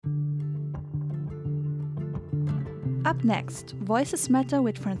Up next, Voices Matter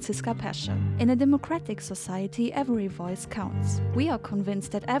with Franziska Pesce. In a democratic society, every voice counts. We are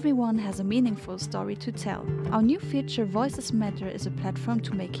convinced that everyone has a meaningful story to tell. Our new feature, Voices Matter, is a platform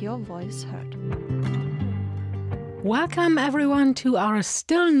to make your voice heard. Welcome everyone to our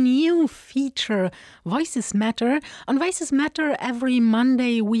still new feature, Voices Matter. On Voices Matter, every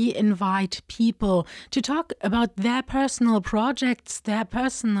Monday we invite people to talk about their personal projects, their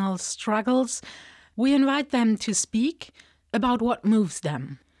personal struggles. We invite them to speak about what moves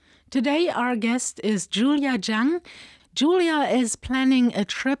them. Today our guest is Zhang. Julia is planning a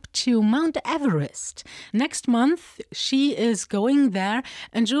trip to Mount Everest. Next month, she is going there,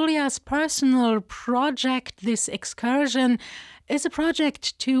 and Julia's personal project, this excursion, is a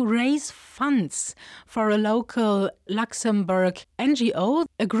project to raise funds for a local Luxembourg NGO,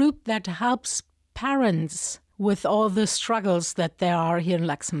 a group that helps parents with all the struggles that there are here in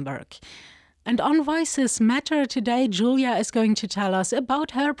Luxembourg. And on Voices Matter today, Julia is going to tell us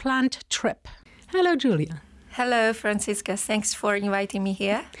about her planned trip. Hello, Julia. Hello, Franziska. Thanks for inviting me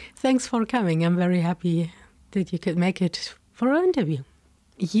here. Thanks for coming. I'm very happy that you could make it for our interview.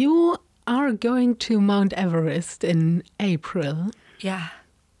 You are going to Mount Everest in April. Yeah.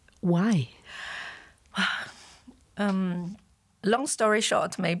 Why? Long story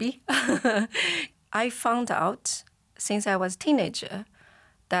short, maybe. I found out since I was a teenager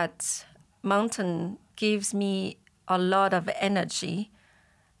that mountain gives me a lot of energy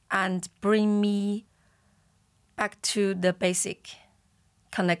and bring me back to the basic,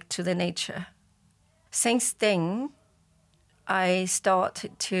 connect to the nature. Since then, I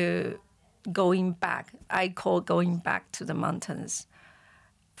started to going back. I call going back to the mountains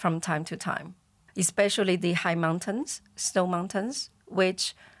from time to time, especially the high mountains, snow mountains,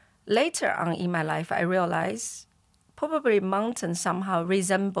 which later on in my life, I realized probably mountain somehow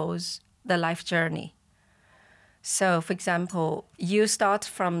resembles the life journey. So, for example, you start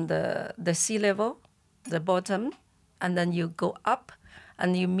from the sea level, the bottom, and then you go up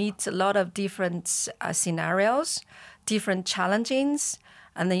and you meet a lot of different scenarios, different challenges,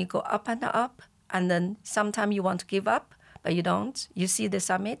 and then you go up, and then sometimes you want to give up, but you don't. You see the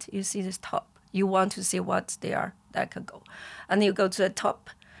summit, you see the top. You want to see what's there that could go. And you go to the top,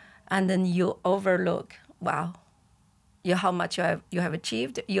 and then you overlook, wow, how much you have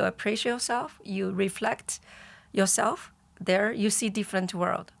achieved. You appreciate yourself, you reflect yourself. There you see different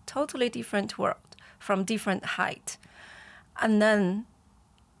world, totally different world from different height. And then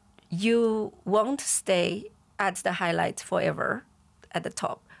you won't stay at the highlight forever at the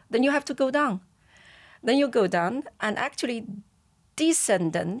top. Then you have to go down. Then you go down, and actually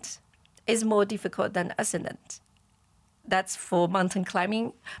descendant is more difficult than ascendant. That's for mountain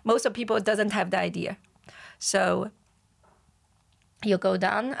climbing. Most of people doesn't have the idea. So you go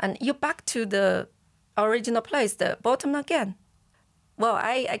down and you're back to the original place, the bottom again. Well,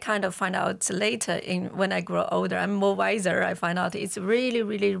 I kind of find out later when I grow older, I'm more wiser, I find out it's really,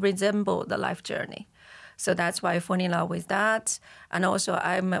 really resemble the life journey. So that's why I fall in love with that. And also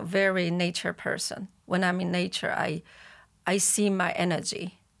I'm a very nature person. When I'm in nature, I see my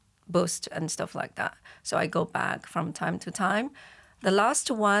energy boost and stuff like that. So I go back from time to time. The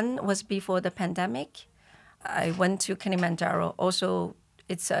last one was before the pandemic. I went to Kilimanjaro. Also,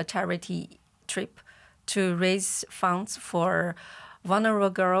 it's a charity trip to raise funds for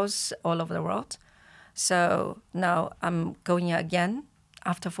vulnerable girls all over the world. So now I'm going again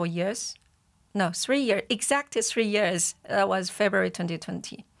after 4 years. No, 3 years, exactly 3 years. That was February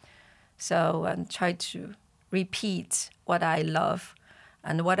 2020. So I try to repeat what I love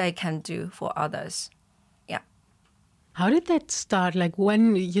and what I can do for others. Yeah. How did that start? Like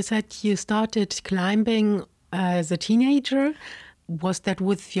when you said you started climbing as a teenager, was that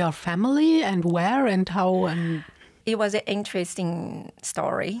with your family, and where and how? It was an interesting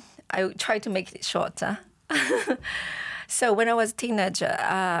story. I try to make it shorter. So when I was a teenager,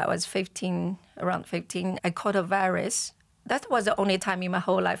 I was 15, around 15, I caught a virus. That was the only time in my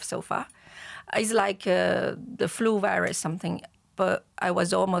whole life so far. It's like the flu virus, something, but I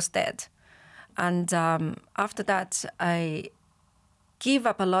was almost dead. And after that, I give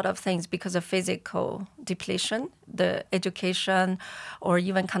up a lot of things because of physical depletion, the education, or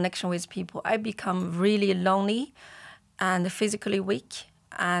even connection with people. I become really lonely and physically weak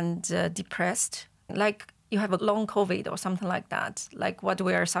and depressed, like you have a long COVID or something like that, like what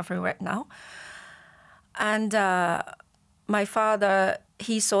we are suffering right now. And my father,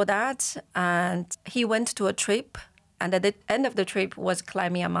 he saw that, and he went to a trip, and at the end of the trip was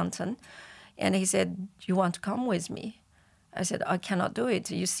climbing a mountain. And he said, "You want to come with me?" I said, "I cannot do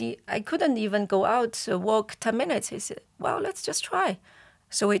it. You see, I couldn't even go out to walk 10 minutes. He said, "Well, let's just try."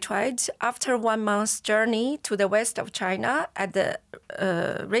 So we tried. After 1 month's journey to the west of China,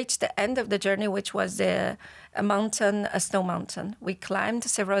 reached the end of the journey, which was a snow mountain. We climbed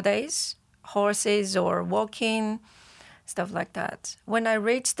several days, horses or walking, stuff like that. When I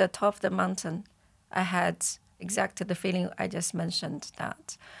reached the top of the mountain, I had exactly the feeling I just mentioned,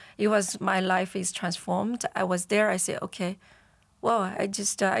 that it was my life is transformed. I was there. I said, okay, well, I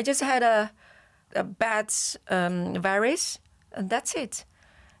just had a bad virus, and that's it.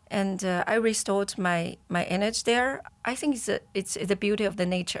 And I restored my energy there. I think it's the beauty of the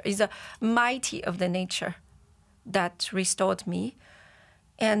nature. It's the mighty of the nature that restored me.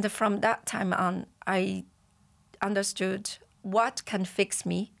 And from that time on, I understood what can fix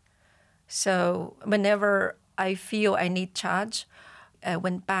me. So whenever I feel I need charge, I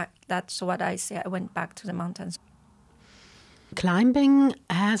went back. That's what I say. I went back to the mountains. Climbing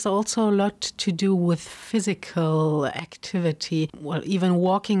has also a lot to do with physical activity. Well, even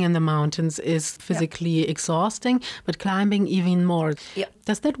walking in the mountains is physically exhausting, but climbing even more.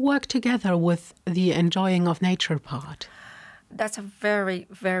 Does that work together with the enjoying of nature part? That's a very,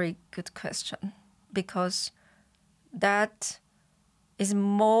 very good question, because that is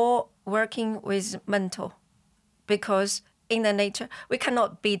more working with mental. Because in the nature, we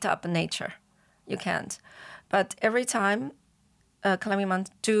cannot beat up nature. You can't. But every time climbing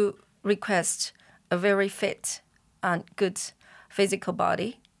mountain do request a very fit and good physical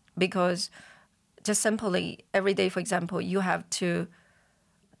body, because just simply every day, for example, you have to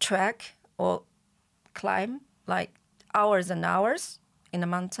trek or climb like hours and hours in a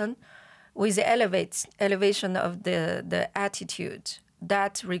mountain with the elevation of the altitude.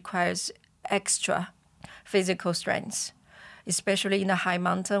 That requires extra physical strength, especially in a high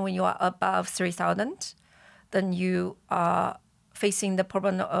mountain when you are above 3,000, then you are facing the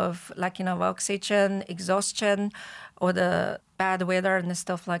problem of lacking of oxygen, exhaustion, or the bad weather and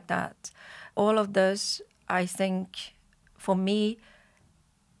stuff like that. All of those, I think, for me,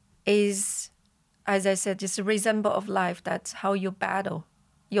 is, as I said, it's a resemble of life. That's how you battle.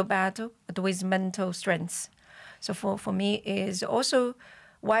 You battle with mental strength. So for me, is also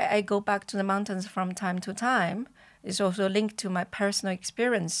why I go back to the mountains from time to time. Is also linked to my personal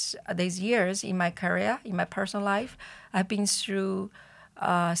experience these years in my career, in my personal life. I've been through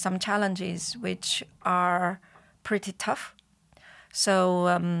some challenges which are pretty tough. So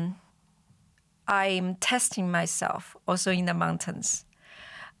I'm testing myself also in the mountains,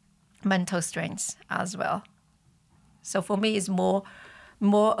 mental strength as well. So for me, it's more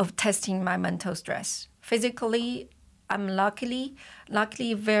of testing my mental stress. Physically, I'm luckily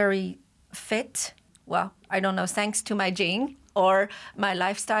very fit. Well, I don't know, thanks to my gene or my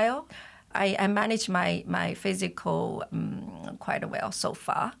lifestyle, I manage my physical quite well so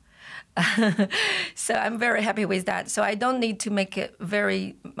far. So I'm very happy with that. So I don't need to make it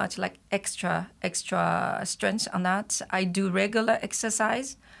very much like extra strength on that. I do regular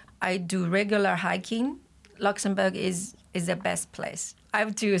exercise. I do regular hiking. Luxembourg is the best place. I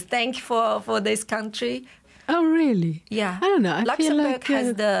have to thank for this country. Oh, really? Yeah. I don't know. I feel Luxembourg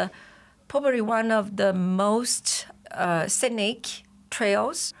like has probably one of the most scenic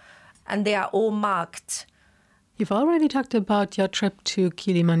trails, and they are all marked. You've already talked about your trip to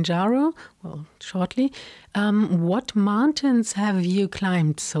Kilimanjaro, well, shortly. What mountains have you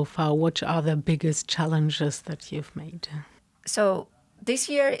climbed so far? What are the biggest challenges that you've made? So this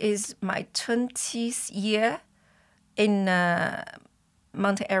year is my 20th year in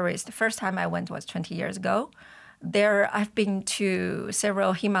Mount Everest. The first time I went was 20 years ago. There, I've been to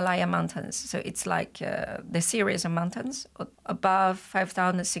several Himalaya mountains. So it's like the series of mountains above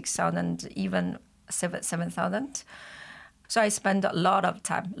 5,000, 6,000, even 7,000. So I spent a lot of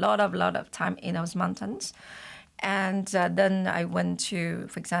time in those mountains. And then I went to,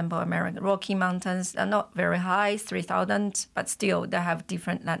 for example, American Rocky Mountains. They're not very high, 3,000, but still they have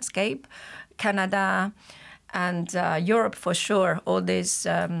different landscape. Canada and Europe for sure. All these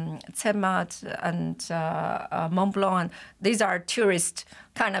Zermatt and Mont Blanc. And these are tourist,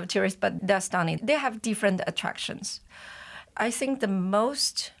 but they're stunning. They have different attractions. I think the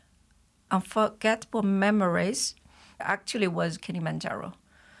most unforgettable memories actually was Kilimanjaro,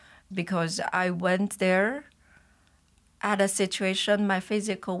 because I went there at a situation my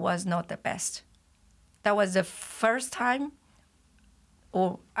physical was not the best. That was the first time,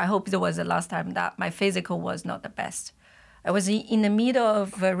 or I hope it was the last time, that my physical was not the best. I was in the middle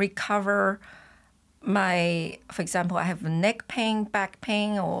of recover my, for example, I have neck pain, back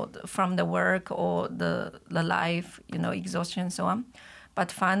pain, or from the work or the life, exhaustion and so on.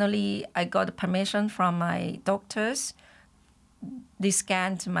 But finally, I got permission from my doctors. They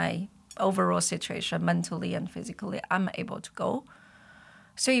scanned my overall situation mentally and physically. I'm able to go.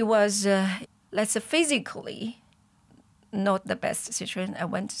 So it was, let's say, physically not the best situation I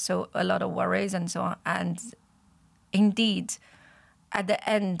went. So a lot of worries and so on. And indeed, at the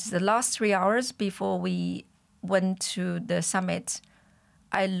end, the last 3 hours before we went to the summit,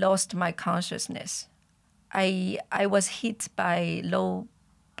 I lost my consciousness. I was hit by low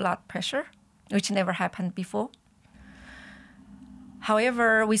blood pressure, which never happened before.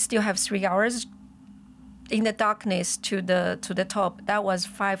 However, we still have 3 hours in the darkness to the top. That was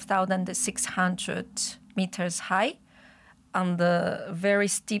 5,600 meters high on the very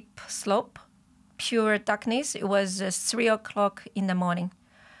steep slope. Pure darkness. It was 3 o'clock in the morning,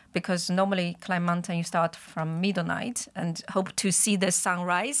 because normally climb mountain you start from midnight and hope to see the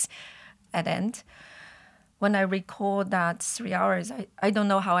sunrise at the end. When I recall that 3 hours, I don't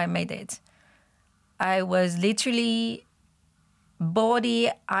know how I made it. I was literally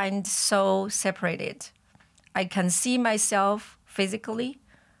body and soul separated. I can see myself physically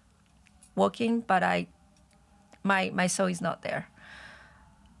walking, but my soul is not there.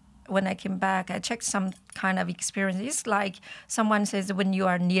 When I came back, I checked some kind of experiences. Like someone says, when you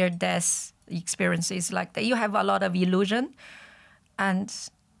are near death experiences like that, you have a lot of illusion and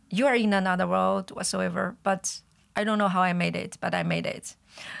you are in another world whatsoever. But I don't know how I made it, but I made it.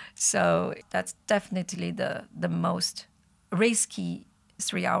 So that's definitely the most risky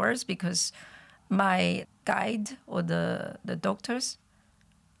 3 hours, because my guide or the doctors,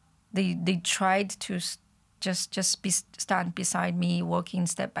 they tried to stand beside me, walking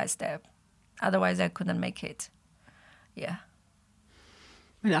step by step. Otherwise, I couldn't make it. Yeah.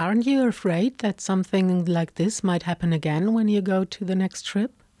 But aren't you afraid that something like this might happen again when you go to the next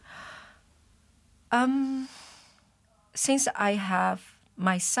trip? Since I have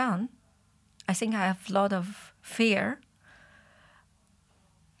my son, I think I have a lot of fear.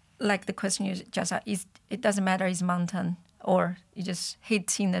 Like the question you just asked, it doesn't matter, it's mountain or you just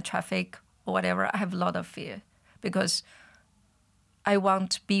hit in the traffic or whatever. I have a lot of fear because I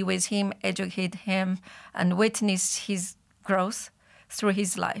want to be with him, educate him, and witness his growth through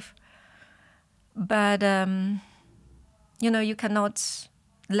his life. But, you cannot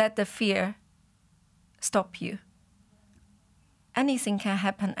let the fear stop you. Anything can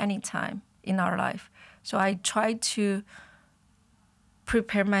happen anytime in our life. So I try to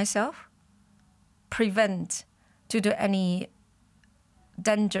prepare myself, prevent to do any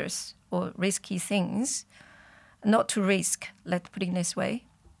dangerous or risky things, not to risk, let's put it this way,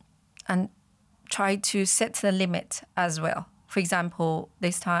 and try to set the limit as well. For example,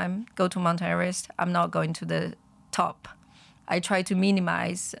 this time, go to Mount Everest, I'm not going to the top. I try to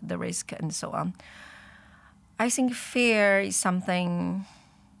minimize the risk and so on. I think fear is something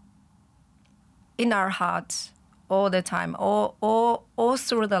in our heart all the time, all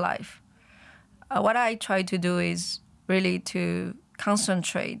through the life. What I try to do is really to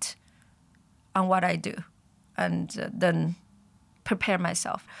concentrate on what I do and then prepare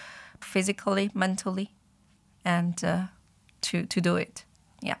myself physically, mentally, and to do it.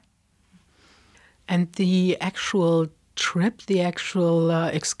 Yeah. And the actual trip, the actual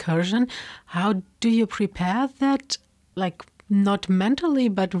excursion, how do you prepare that? Like not mentally,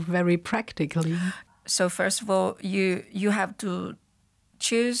 but very practically. So first of all, you have to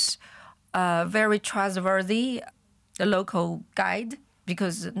choose a very trustworthy local guide,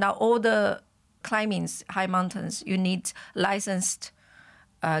 because now all the climbings, high mountains, you need licensed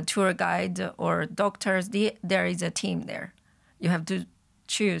tour guide or doctors. There is a team there. You have to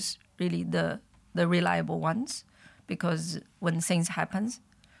choose really the reliable ones, because when things happen,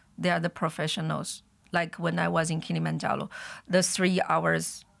 they are the professionals. Like when I was in Kilimanjaro, the 3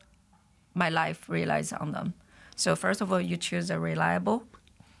 hours, my life relies on them. So first of all, you choose a reliable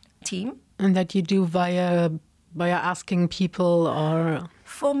team. And that you do via asking people, or?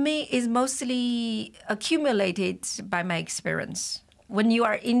 For me, it's mostly accumulated by my experience. When you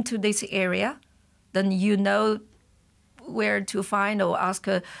are into this area, then you know where to find or ask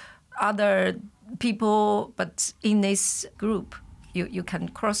other people. But in this group, you can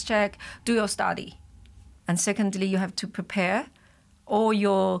cross-check, do your study. And secondly, you have to prepare all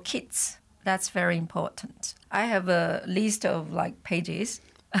your kits. That's very important. I have a list of pages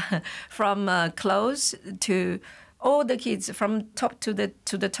from clothes to all the kits from top to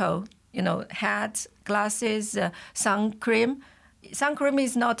the toe. Hat, glasses, sun cream. Sun cream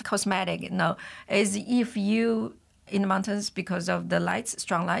is not cosmetic. No, as if you in the mountains, because of the lights,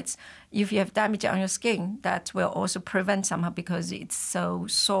 strong lights, if you have damage on your skin, that will also prevent somehow, because it's so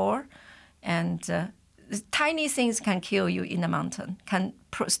sore, and tiny things can kill you in the mountain, can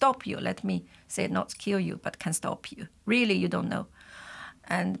stop you. Let me say, not kill you, but can stop you. Really, you don't know.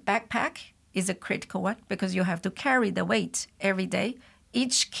 And backpack is a critical one, because you have to carry the weight every day.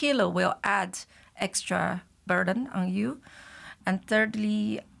 each kilo will add extra burden on you. And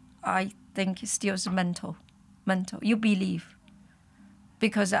thirdly, I think it's still mental. You believe.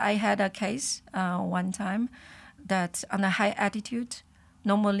 Because I had a case one time that on a high altitude,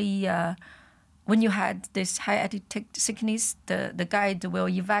 normally when you had this high altitude sickness, the guide will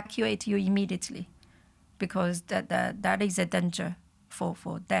evacuate you immediately because that is a danger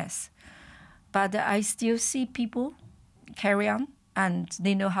for death. But I still see people carry on, and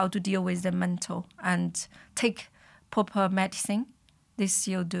they know how to deal with the mental and take proper medicine. They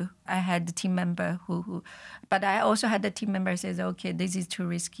still do. I had a team member but I also had a team member says, okay, this is too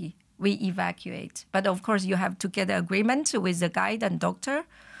risky. We evacuate. But of course, you have to get an agreement with the guide and doctor.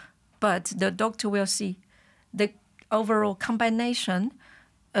 But the doctor will see the overall combination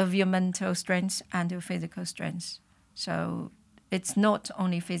of your mental strength and your physical strength. So it's not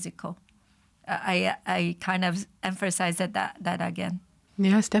only physical. I kind of emphasize that again.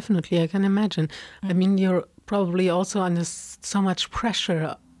 Yes, definitely. I can imagine. I mean, you're probably also under so much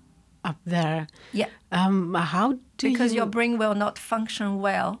pressure up there. Yeah. How do because you... your brain will not function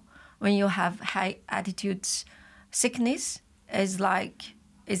well when you have high altitude sickness. Is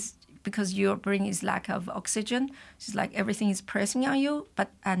because your brain is lack of oxygen. It's like everything is pressing on you.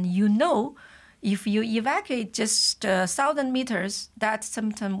 And if you evacuate just 1,000 meters, that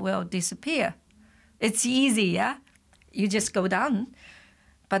symptom will disappear. It's easy, yeah? You just go down.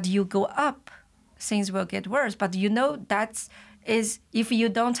 But you go up, things will get worse. But that is if you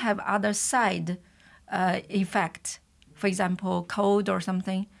don't have other side effect, for example, cold or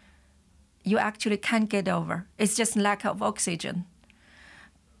something, you actually can't get over. It's just lack of oxygen.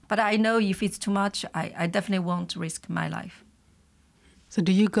 But I know if it's too much, I definitely won't risk my life. So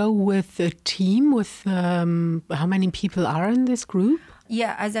do you go with a team? With how many people are in this group?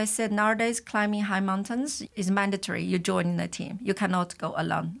 Yeah, as I said, nowadays climbing high mountains is mandatory. You join the team. You cannot go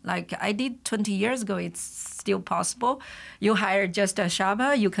alone. Like I did 20 years ago, it's still possible. You hire just a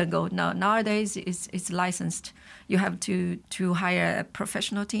Sherpa, you can go. No, nowadays it's licensed. You have to hire a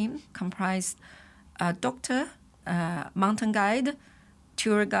professional team, comprised a doctor, mountain guide,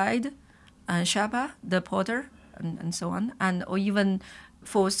 tour guide, Sherpa, the porter, and so on. Or even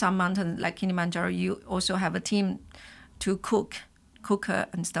for some mountains like Kilimanjaro, you also have a team to cooker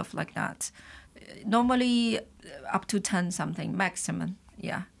and stuff like that. Normally up to 10 something maximum,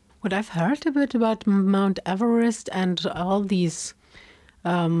 yeah. What I've heard a bit about Mount Everest and all these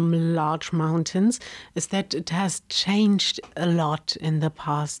large mountains is that it has changed a lot in the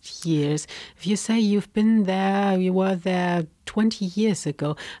past years. If you say you were there 20 years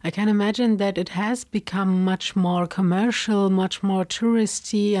ago, I can imagine that it has become much more commercial, much more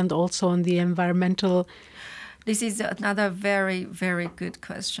touristy, and also on the environmental. This is another very, very good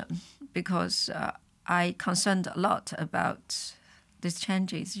question because I concerned a lot about these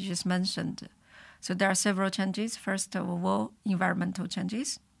changes you just mentioned. So there are several changes. First of all, environmental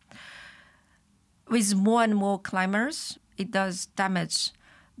changes. With more and more climbers, it does damage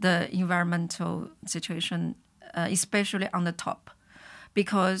the environmental situation, especially on the top,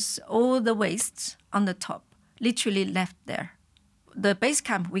 because all the wastes on the top literally left there. The base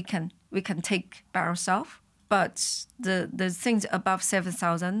camp we can take by ourselves, but the things above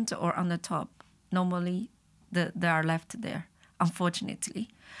 7,000 or on the top, normally they are left there, unfortunately.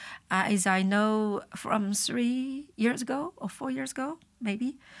 As I know from 3 years ago or 4 years ago,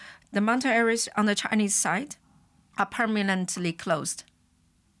 maybe, the Mount Everest on the Chinese side are permanently closed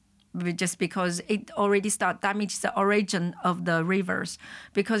just because it already start damage the origin of the rivers.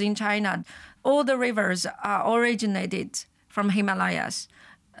 Because in China, all the rivers are originated from Himalayas.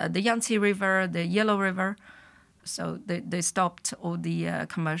 The Yangtze River, the Yellow River. So they stopped all the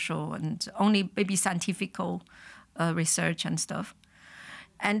commercial and only maybe scientific research and stuff.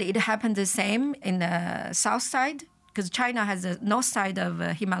 And it happened the same in the south side, because China has the north side of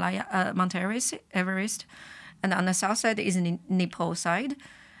Mount Everest, and on the south side is the Nepal side.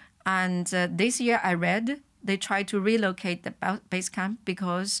 And this year I read they tried to relocate the base camp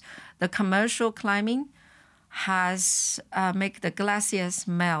because the commercial climbing has make the glaciers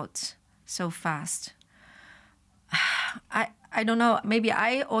melt so fast. I don't know. Maybe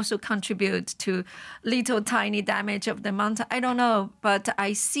I also contribute to little tiny damage of the mountain. I don't know, but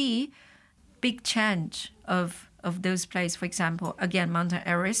I see big change of those places. For example, again, Mount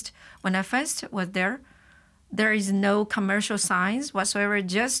Everest. When I first was there is no commercial signs whatsoever.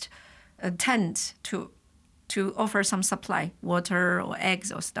 Just a tent to offer some supply, water or eggs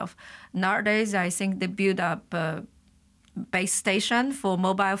or stuff. Nowadays, I think they build up a base station for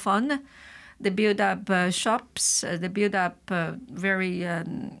mobile phone. They build up shops. They build up very,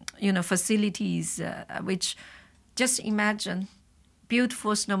 facilities. Which, just imagine,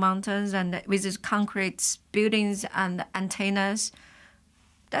 beautiful snow mountains and with these concrete buildings and antennas.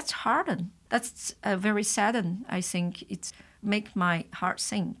 That's hard. That's very saddened. I think it make my heart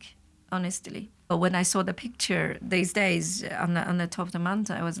sink, honestly. But when I saw the picture these days on the top of the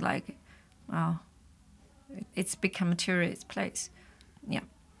mountain, I was like, wow, it's become a tourist place. Yeah.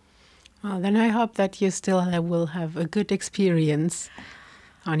 Well, then I hope that you still will have a good experience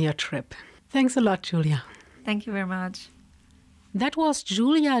on your trip. Thanks a lot, Julia. Thank you very much. That was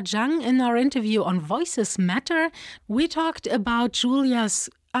Julia Zhang in our interview on Voices Matter. We talked about Julia's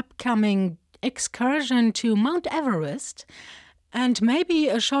upcoming excursion to Mount Everest. And maybe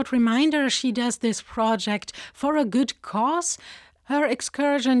a short reminder, she does this project for a good cause. Her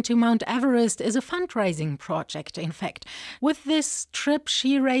excursion to Mount Everest is a fundraising project, in fact. With this trip,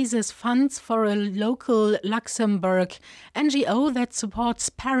 she raises funds for a local Luxembourg NGO that supports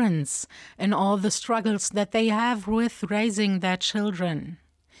parents in all the struggles that they have with raising their children.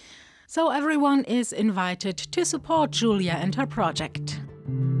 So everyone is invited to support Julia and her project.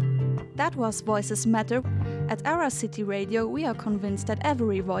 That was Voices Matter. At Era City Radio, we are convinced that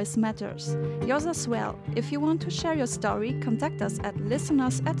every voice matters. Yours as well. If you want to share your story, contact us at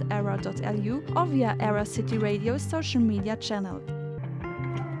listeners@era.lu or via Era City Radio's social media channel.